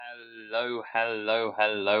Hello.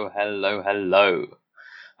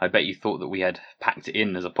 I bet you thought that we had packed it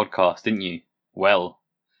in as a podcast, didn't you? Well,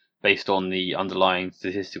 based on the underlying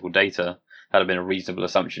statistical data, that would have been a reasonable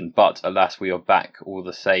assumption. But alas, we are back all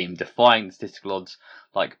the same, defying the statistical odds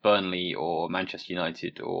like Burnley or Manchester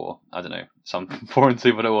United or, I don't know, some foreign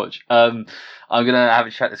team I don't watch. I'm going to have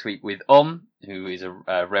a chat this week with who is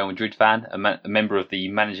a Real Madrid fan, a member of the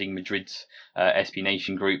Managing Madrid's SB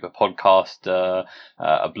Nation group, a podcast,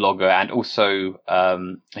 a blogger, and also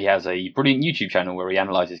he has a brilliant YouTube channel where he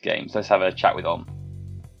analyses games. Let's have a chat with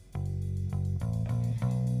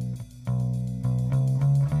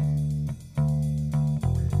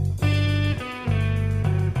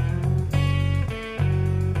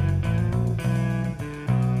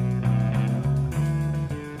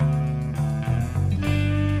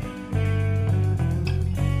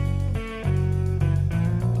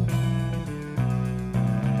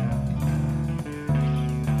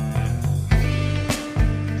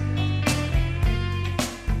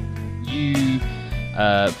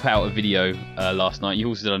put out a video last night. You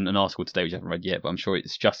also did an article today, which I haven't read yet, but I'm sure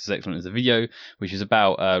it's just as excellent as the video, which is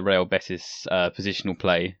about Real Betis positional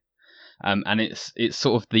play. And it's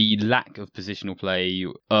sort of the lack of positional play,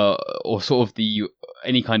 or sort of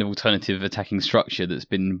any kind of alternative attacking structure that's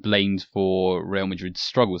been blamed for Real Madrid's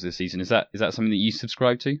struggles this season. Is that something that you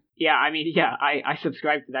subscribe to? Yeah, I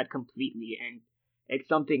subscribe to that completely, and it's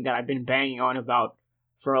something that I've been banging on about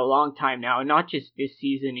for a long time now, and not just this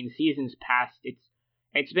season. In seasons past,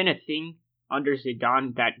 it's been a thing under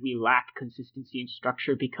Zidane that we lack consistency and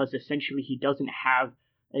structure because essentially he doesn't have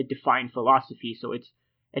a defined philosophy. So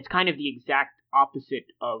it's kind of the exact opposite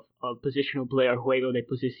of positional play or juego de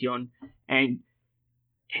posición. And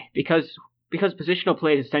because positional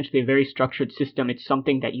play is essentially a very structured system, it's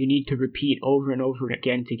something that you need to repeat over and over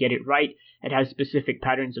again to get it right. It has specific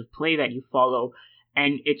patterns of play that you follow,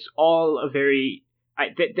 and it's all a very...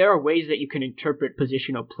 there are ways that you can interpret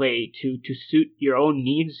positional play to suit your own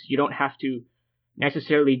needs. You don't have to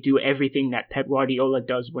necessarily do everything that Pep Guardiola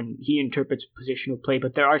does when he interprets positional play,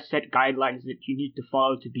 but there are set guidelines that you need to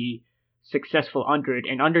follow to be successful under it.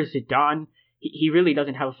 And under Zidane, he really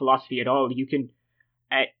doesn't have a philosophy at all. You can,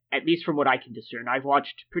 at least from what I can discern, I've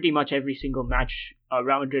watched pretty much every single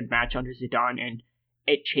Real Madrid match under Zidane, and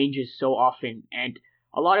it changes so often. And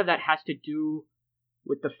a lot of that has to do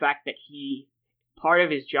with the fact that part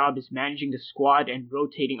of his job is managing the squad and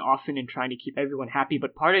rotating often and trying to keep everyone happy,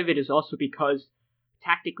 but part of it is also because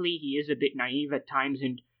tactically he is a bit naive at times,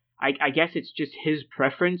 and I guess it's just his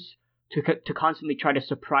preference to constantly try to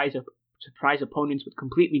surprise opponents with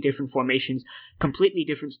completely different formations, completely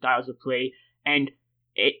different styles of play, and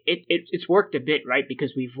it's worked a bit, right?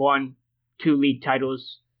 Because we've won 2 league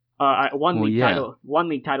titles, one league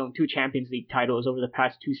title and 2 Champions League titles over the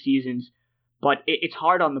past 2 seasons, but it's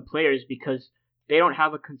hard on the players because they don't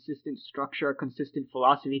have a consistent structure, a consistent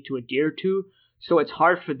philosophy to adhere to. So it's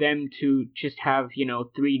hard for them to just have,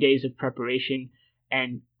 3 days of preparation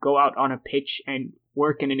and go out on a pitch and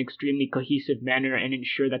work in an extremely cohesive manner and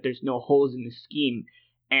ensure that there's no holes in the scheme.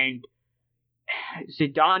 And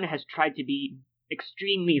Zidane has tried to be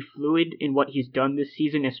extremely fluid in what he's done this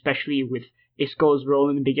season, especially with Isco's role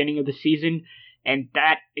in the beginning of the season. And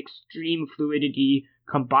that extreme fluidity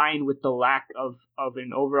combined with the lack of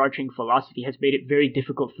an overarching philosophy has made it very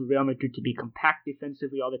difficult for Real Madrid to be compact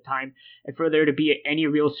defensively all the time and for there to be any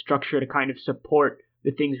real structure to kind of support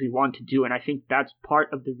the things we want to do. And I think that's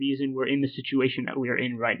part of the reason we're in the situation that we are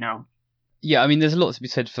in right now. Yeah, I mean, there's a lot to be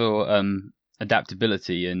said for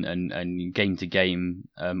adaptability and game-to-game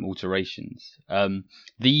alterations.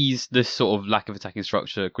 This sort of lack of attacking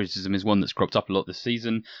structure criticism is one that's cropped up a lot this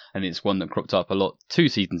season, and it's one that cropped up a lot 2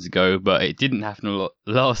 seasons ago, but it didn't happen a lot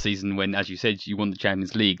last season when, as you said, you won the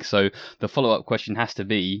Champions League. So the follow-up question has to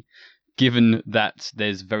be, given that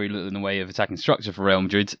there's very little in the way of attacking structure for Real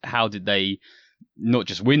Madrid, how did they not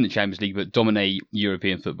just win the Champions League, but dominate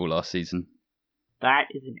European football last season? That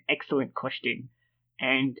is an excellent question,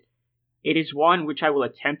 and it is one which I will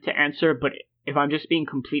attempt to answer, but if I'm just being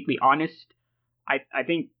completely honest, I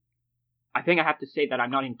think I have to say that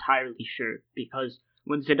I'm not entirely sure, because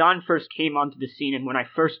when Zidane first came onto the scene and when I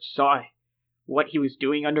first saw what he was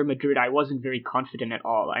doing under Madrid, I wasn't very confident at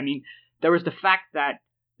all. I mean, there was the fact that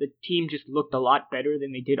the team just looked a lot better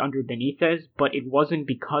than they did under Benitez, but it wasn't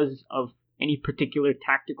because of any particular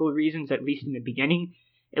tactical reasons, at least in the beginning.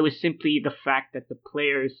 It was simply the fact that the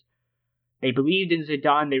players, they believed in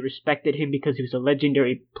Zidane, they respected him because he was a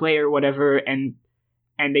legendary player, whatever, and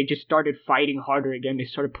they just started fighting harder again. They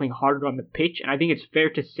started playing harder on the pitch, and I think it's fair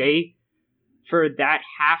to say, for that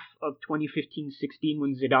half of 2015-16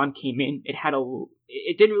 when Zidane came in,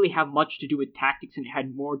 it didn't really have much to do with tactics, and it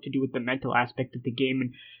had more to do with the mental aspect of the game,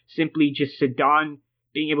 and simply just Zidane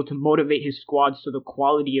being able to motivate his squad so the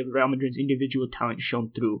quality of Real Madrid's individual talent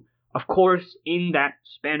shone through. Of course, in that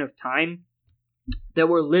span of time, there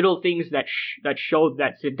were little things that showed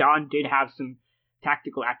that Zidane did have some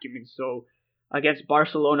tactical acumen. So against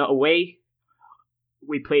Barcelona away,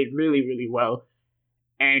 we played really, really well,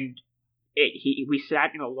 and we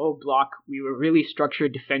sat in a low block. We were really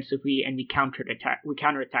structured defensively, and we counterattack.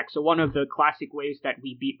 So one of the classic ways that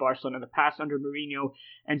we beat Barcelona in the past under Mourinho,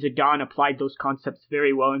 and Zidane applied those concepts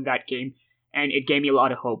very well in that game, and it gave me a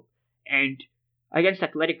lot of hope. And against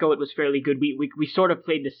Atletico, it was fairly good. We sort of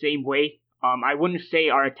played the same way. I wouldn't say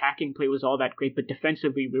our attacking play was all that great, but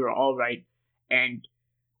defensively we were all right. And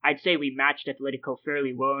I'd say we matched Atletico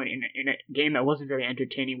fairly well in a game that wasn't very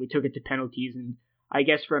entertaining. We took it to penalties, and I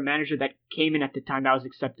guess for a manager that came in at the time, that was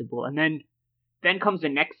acceptable. And then comes the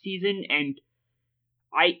next season, and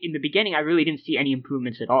in the beginning, I really didn't see any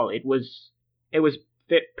improvements at all. It was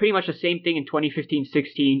pretty much the same thing in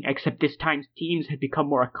 2015-16, except this time teams had become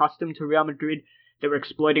more accustomed to Real Madrid. They were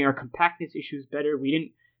exploiting our compactness issues better. We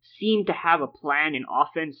didn't seem to have a plan in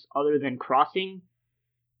offense other than crossing,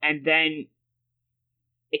 and then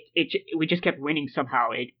we just kept winning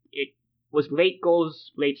somehow. It was late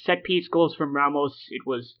goals, late set-piece goals from Ramos. It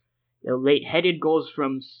was late-headed goals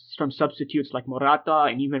from substitutes like Morata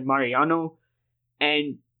and even Mariano.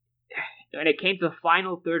 And when it came to the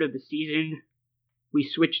final third of the season, we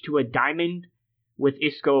switched to a diamond with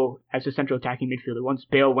Isco as a central attacking midfielder once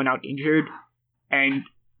Bale went out injured. And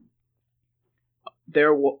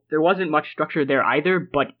there wasn't much structure there either,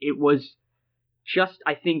 but it was just,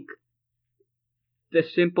 I think, the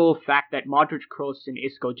simple fact that Modric, Kroos, and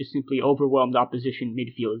Isco just simply overwhelmed opposition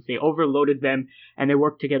midfielders. They overloaded them, and they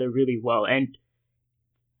worked together really well. And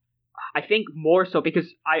I think more so because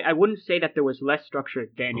I wouldn't say that there was less structure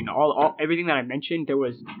then. In everything that I mentioned, there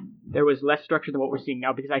was less structure than what we're seeing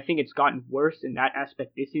now, because I think it's gotten worse in that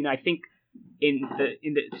aspect this season. I think in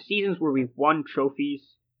the seasons where we've won trophies,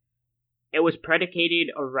 it was predicated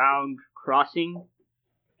around crossing,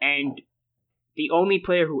 and the only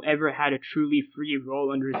player who ever had a truly free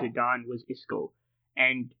role under Zidane was Isco,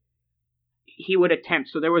 and he would attempt.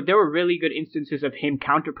 So there were really good instances of him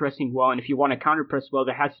counter-pressing well, and if you want to counter-press well,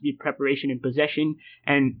 there has to be preparation and possession,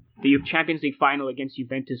 and the Champions League final against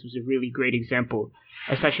Juventus was a really great example,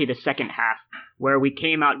 especially the second half, where we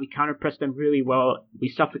came out, we counter-pressed them really well, we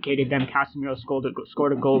suffocated them, Casemiro scored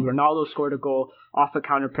a goal, Ronaldo scored a goal off a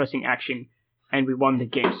counter-pressing action, and we won the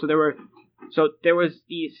game. So there was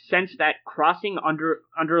the sense that crossing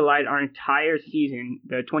underlined our entire season,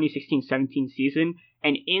 the 2016-17 season,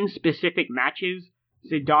 and in specific matches,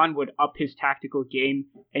 Zidane would up his tactical game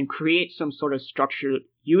and create some sort of structure,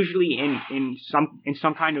 usually in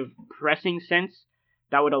some kind of pressing sense,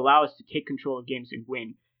 that would allow us to take control of games and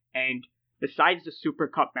win. And besides the Super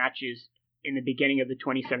Cup matches in the beginning of the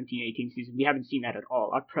 2017-18 season, we haven't seen that at all.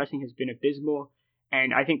 Our pressing has been abysmal.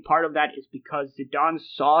 And I think part of that is because Zidane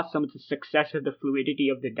saw some of the success of the fluidity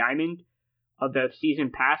of the diamond of the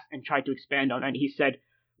season past and tried to expand on it. And he said,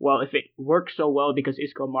 well, if it works so well because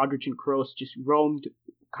Isco, Modric, and Kroos just roamed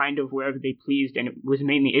kind of wherever they pleased, and it was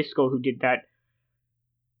mainly Isco who did that,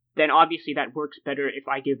 then obviously that works better if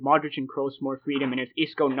I give Modric and Kroos more freedom, and if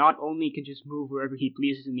Isco not only can just move wherever he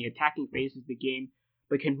pleases in the attacking phases of the game,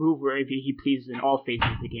 but can move wherever he pleases in all phases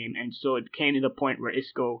of the game. And so it came to the point where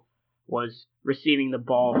Isco was receiving the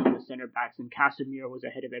ball from the center backs, and Casemiro was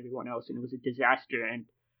ahead of everyone else, and it was a disaster. And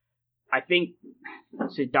I think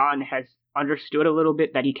Zidane has understood a little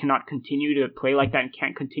bit that he cannot continue to play like that and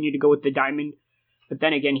can't continue to go with the diamond. But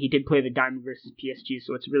then again, he did play the diamond versus PSG,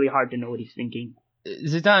 so it's really hard to know what he's thinking.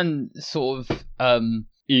 Zidane sort of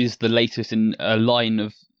is the latest in a line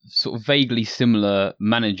of sort of vaguely similar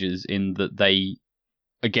managers in that they,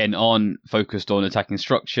 again, aren't focused on attacking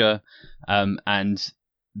structure, and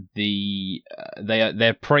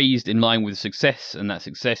they're praised in line with success, and that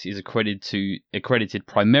success is accredited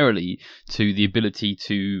primarily to the ability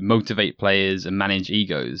to motivate players and manage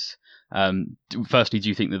egos. Firstly, do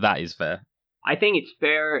you think that is fair? I think it's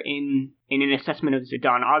fair in an assessment of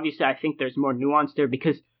Zidane. Obviously, I think there's more nuance there,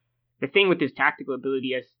 because the thing with his tactical ability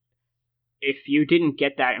is, if you didn't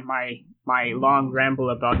get that in my long ramble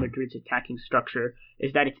about Madrid's attacking structure,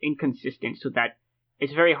 is that it's inconsistent, so that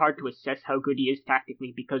it's very hard to assess how good he is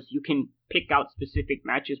tactically, because you can pick out specific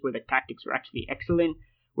matches where the tactics were actually excellent,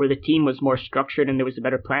 where the team was more structured and there was a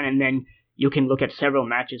better plan, and then you can look at several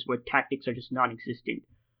matches where tactics are just non-existent.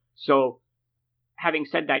 So, having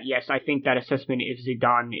said that, yes, I think that assessment of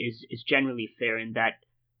Zidane is generally fair, in that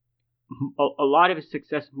a lot of his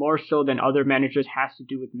success, more so than other managers, has to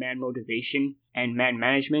do with man motivation and man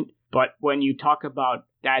management. But when you talk about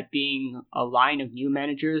that being a line of new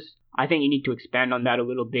managers, I think you need to expand on that a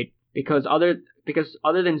little bit, because other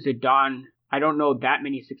than Zidane, I don't know that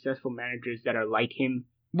many successful managers that are like him.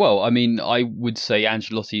 Well, I mean, I would say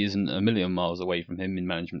Ancelotti isn't a million miles away from him in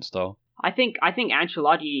management style. I think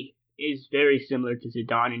Ancelotti is very similar to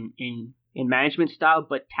Zidane in management style,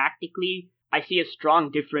 but tactically, I see a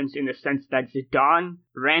strong difference in the sense that Zidane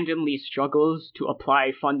randomly struggles to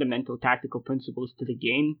apply fundamental tactical principles to the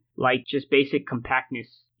game, like just basic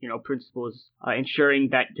compactness, principles, ensuring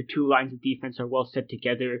that the two lines of defense are well set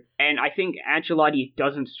together. And I think Ancelotti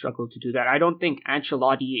doesn't struggle to do that. I don't think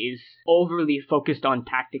Ancelotti is overly focused on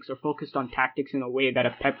tactics or focused on tactics in a way that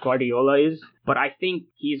a Pep Guardiola is, but I think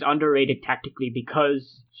he's underrated tactically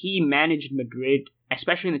because he managed Madrid,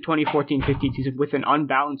 especially in the 2014-15 season, with an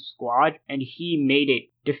unbalanced squad, and he made it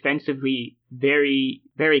defensively very,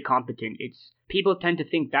 very competent. People tend to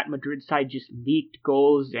think that Madrid side just leaked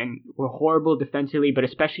goals and were horrible defensively, but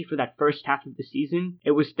especially for that first half of the season,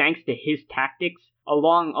 it was thanks to his tactics,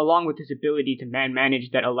 along with his ability to man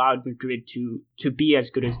manage, that allowed Madrid to be as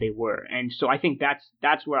good as they were. And so I think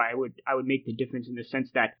that's where I would make the difference, in the sense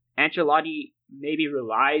that Ancelotti maybe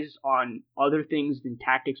relies on other things than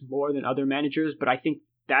tactics more than other managers, but I think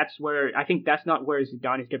that's not where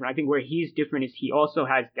Zidane is different. I think where he's different is he also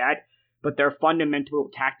has that, but there are fundamental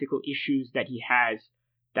tactical issues that he has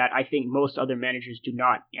that I think most other managers do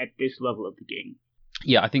not at this level of the game.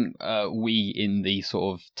 Yeah, I think we in the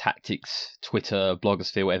sort of tactics Twitter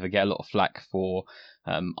blogosphere, whatever, get a lot of flack for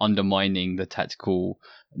undermining the tactical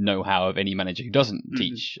know-how of any manager who doesn't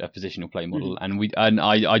teach a positional play model, and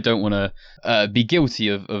I don't want to be guilty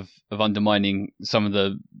of undermining some of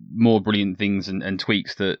the more brilliant things and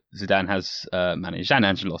tweaks that Zidane has managed, and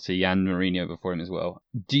Ancelotti and Mourinho before him as well.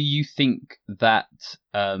 Do you think that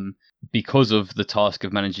because of the task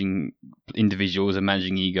of managing individuals and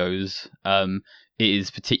managing egos, it is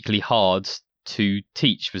particularly hard to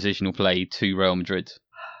teach positional play to Real Madrid?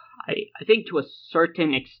 I think to a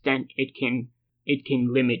certain extent it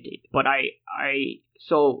can limit it, but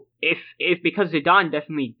so if because Zidane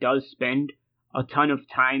definitely does spend a ton of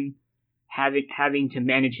time having to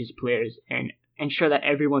manage his players and ensure that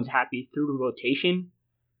everyone's happy through rotation,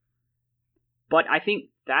 but I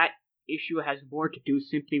think that issue has more to do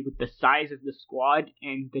simply with the size of the squad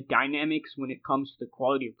and the dynamics when it comes to the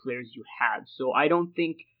quality of players you have. So I don't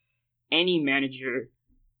think any manager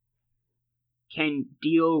can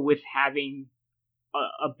deal with having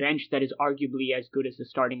a bench that is arguably as good as the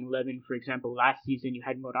starting 11. For example, last season you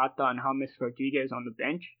had Morata and James Rodriguez on the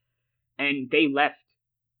bench, and they left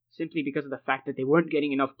simply because of the fact that they weren't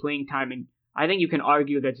getting enough playing time. And I think you can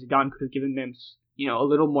argue that Zidane could have given them, a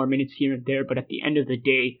little more minutes here and there, but at the end of the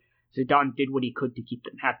day, Zidane did what he could to keep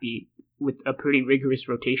them happy with a pretty rigorous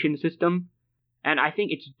rotation system. And I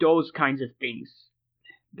think it's those kinds of things,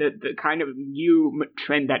 the kind of new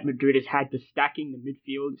trend that Madrid has had, the stacking the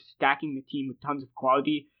midfield, stacking the team with tons of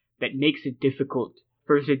quality, that makes it difficult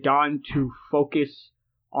for Zidane to focus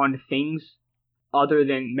on things other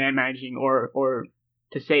than man managing, or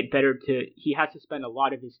to say it better, he has to spend a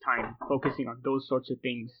lot of his time focusing on those sorts of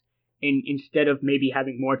things instead of maybe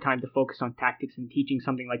having more time to focus on tactics and teaching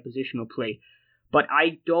something like positional play. But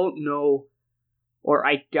I don't know, or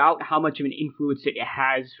I doubt how much of an influence it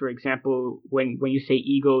has. For example, when you say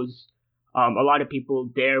egos, a lot of people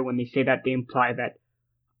there, when they say that, they imply that,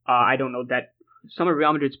 that some of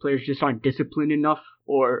Real Madrid's players just aren't disciplined enough,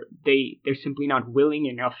 or they're simply not willing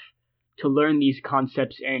enough to learn these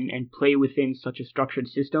concepts and play within such a structured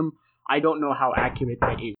system. I don't know how accurate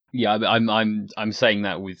that is. Yeah, I'm saying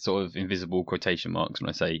that with sort of invisible quotation marks when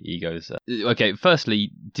I say egos. Okay,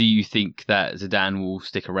 firstly, do you think that Zidane will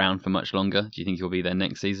stick around for much longer? Do you think he'll be there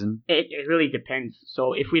next season? It really depends.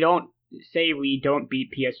 So if we don't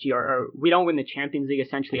beat PSG or we don't win the Champions League,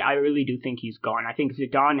 essentially, I really do think he's gone. I think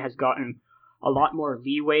Zidane has gotten a lot more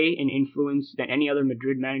leeway and influence than any other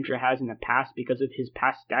Madrid manager has in the past because of his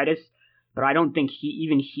past status. But I don't think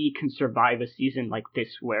he can survive a season like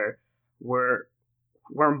this where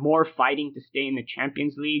we're more fighting to stay in the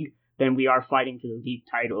Champions League than we are fighting for the league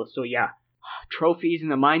title. So yeah, trophies in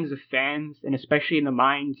the minds of fans, and especially in the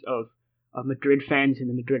minds of Madrid fans in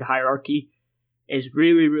the Madrid hierarchy, is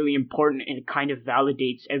really, really important, and it kind of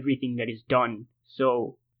validates everything that is done.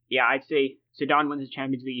 So yeah, I'd say Zidane wins the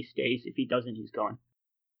Champions League, he stays. If he doesn't, he's gone.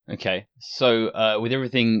 Okay, so with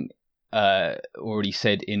everything already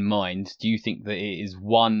said in mind, do you think that it is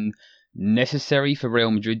necessary for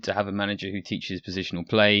Real Madrid to have a manager who teaches positional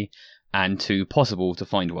play, and 2, possible to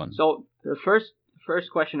find one? So the first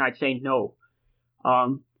question, I'd say no.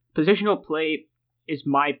 Positional play is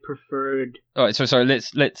my preferred. All right, so sorry.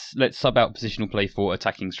 Let's sub out positional play for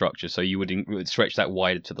attacking structure. So you would stretch that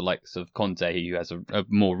wider to the likes of Conte, who has a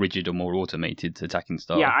more rigid or more automated attacking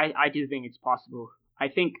style. Yeah, I do think it's possible. I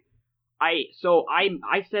think I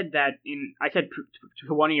said that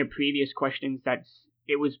to one of your previous questions that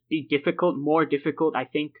it would be more difficult, I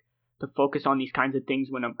think, to focus on these kinds of things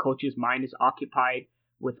when a coach's mind is occupied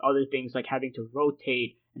with other things like having to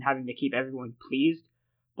rotate and having to keep everyone pleased.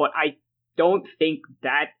 But I don't think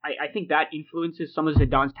that I think that influences some of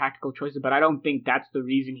Zidane's tactical choices, but I don't think that's the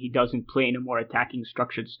reason he doesn't play in a more attacking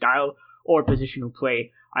structured style or positional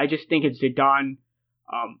play. I just think it's Zidane.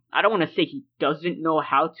 I don't want to say he doesn't know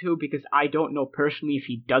how to, because I don't know personally if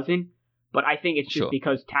he doesn't, but I think it's just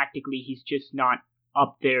because tactically he's just not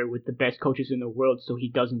up there with the best coaches in the world, so he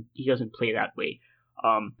doesn't play that way.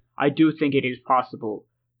 I do think it is possible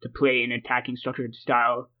to play an attacking structured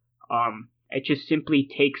style. It just simply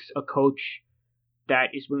takes a coach that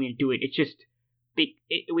is willing to do it.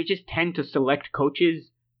 We just tend to select coaches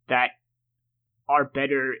that are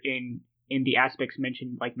better in the aspects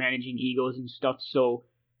mentioned, like managing egos and stuff. So,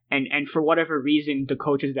 and for whatever reason, the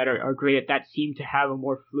coaches that are great at that seem to have a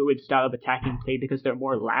more fluid style of attacking play because they're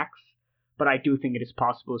more lax. But I do think it is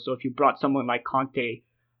possible. So if you brought someone like Conte,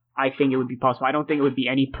 I think it would be possible. I don't think it would be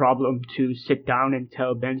any problem to sit down and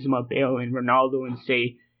tell Benzema, Bale, and Ronaldo and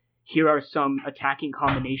say, here are some attacking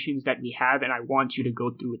combinations that we have, and I want you to go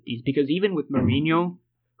through with these. Because even with Mourinho,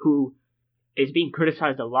 who is being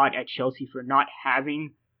criticized a lot at Chelsea for not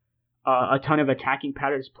having a ton of attacking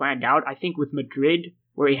patterns planned out, I think with Madrid,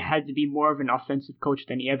 where he had to be more of an offensive coach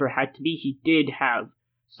than he ever had to be, he did have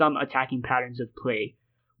some attacking patterns of play.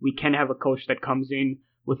 We can have a coach that comes in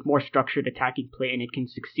with more structured attacking play and it can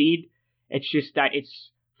succeed. It's just that it's,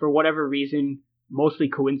 for whatever reason, mostly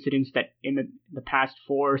coincidence that in the past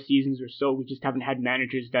 4 seasons or so, we just haven't had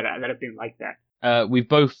managers that have been like that. We've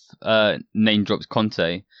both name dropped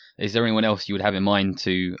Conte. Is there anyone else you would have in mind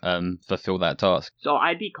to fulfill that task? So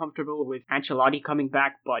I'd be comfortable with Ancelotti coming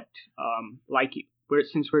back, but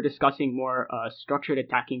since we're discussing more structured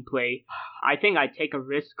attacking play, I think I'd take a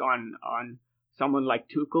risk on someone like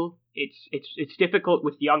Tuchel. It's difficult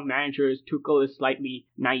with young managers. Tuchel is slightly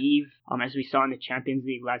naive. As we saw in the Champions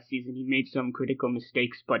League last season, he made some critical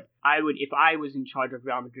mistakes. But if I was in charge of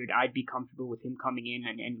Real Madrid, I'd be comfortable with him coming in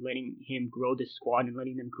and letting him grow this squad and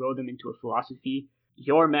letting them grow them into a philosophy.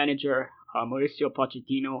 Your manager, Mauricio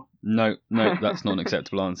Pochettino. No, that's not an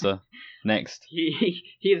acceptable answer. Next. He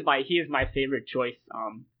is my favorite choice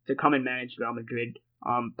to come and manage Real Madrid.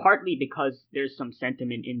 Partly because there's some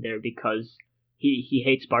sentiment in there because he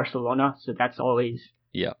hates Barcelona, so that's always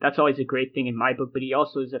a great thing in my book. But he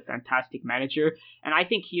also is a fantastic manager, and I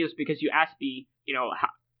think he is, because you asked me,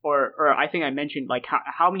 or I think I mentioned like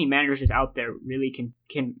how many managers out there really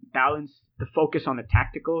can balance the focus on the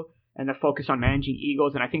tactical and the focus on managing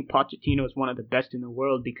egos, and I think Pochettino is one of the best in the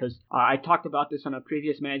world because I talked about this on a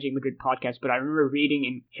previous Managing Madrid podcast, but I remember reading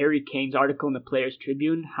in Harry Kane's article in the Players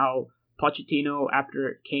Tribune how Pochettino,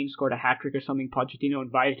 after Kane scored a hat-trick or something, Pochettino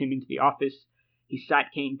invited him into the office. He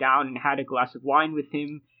sat Kane down and had a glass of wine with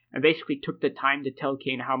him and basically took the time to tell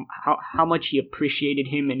Kane how much he appreciated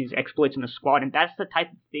him and his exploits in the squad. And that's the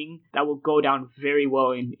type of thing that will go down very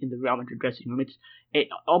well in the Real Madrid dressing room. It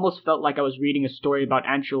almost felt like I was reading a story about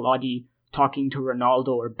Ancelotti talking to Ronaldo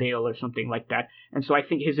or Bale or something like that. And so I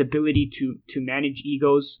think his ability to manage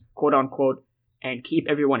egos, quote unquote, and keep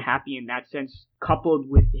everyone happy in that sense, coupled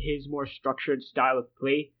with his more structured style of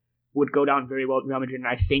play, would go down very well at Real Madrid. And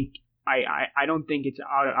I think I don't think it's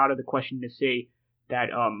out of the question to say that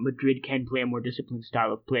Madrid can play a more disciplined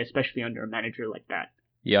style of play, especially under a manager like that.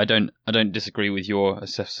 Yeah, I don't disagree with your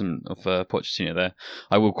assessment of Pochettino there.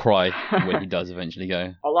 I will cry when he does eventually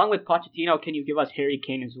go. Along with Pochettino, can you give us Harry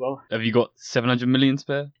Kane as well? Have you got 700 million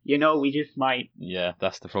spare? We just might. Yeah,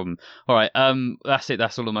 that's the problem. All right, that's it.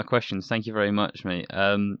 That's all of my questions. Thank you very much, mate.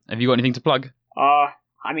 Have you got anything to plug?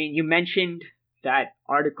 You mentioned that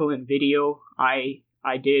article and video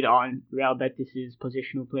I did on Real Betis'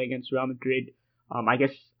 positional play against Real Madrid. I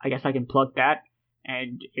guess I can plug that.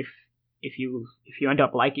 And if you end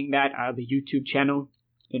up liking that, I have a YouTube channel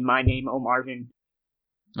in my name, Omarvin.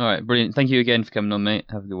 All right, brilliant. Thank you again for coming on, mate.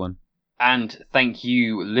 Have a good one. And thank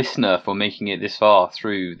you, listener, for making it this far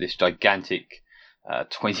through this gigantic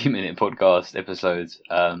 20-minute podcast episode.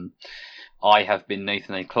 I have been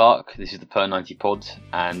Nathan A. Clark. This is the Per 90 Pod,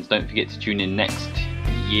 and don't forget to tune in next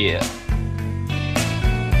year.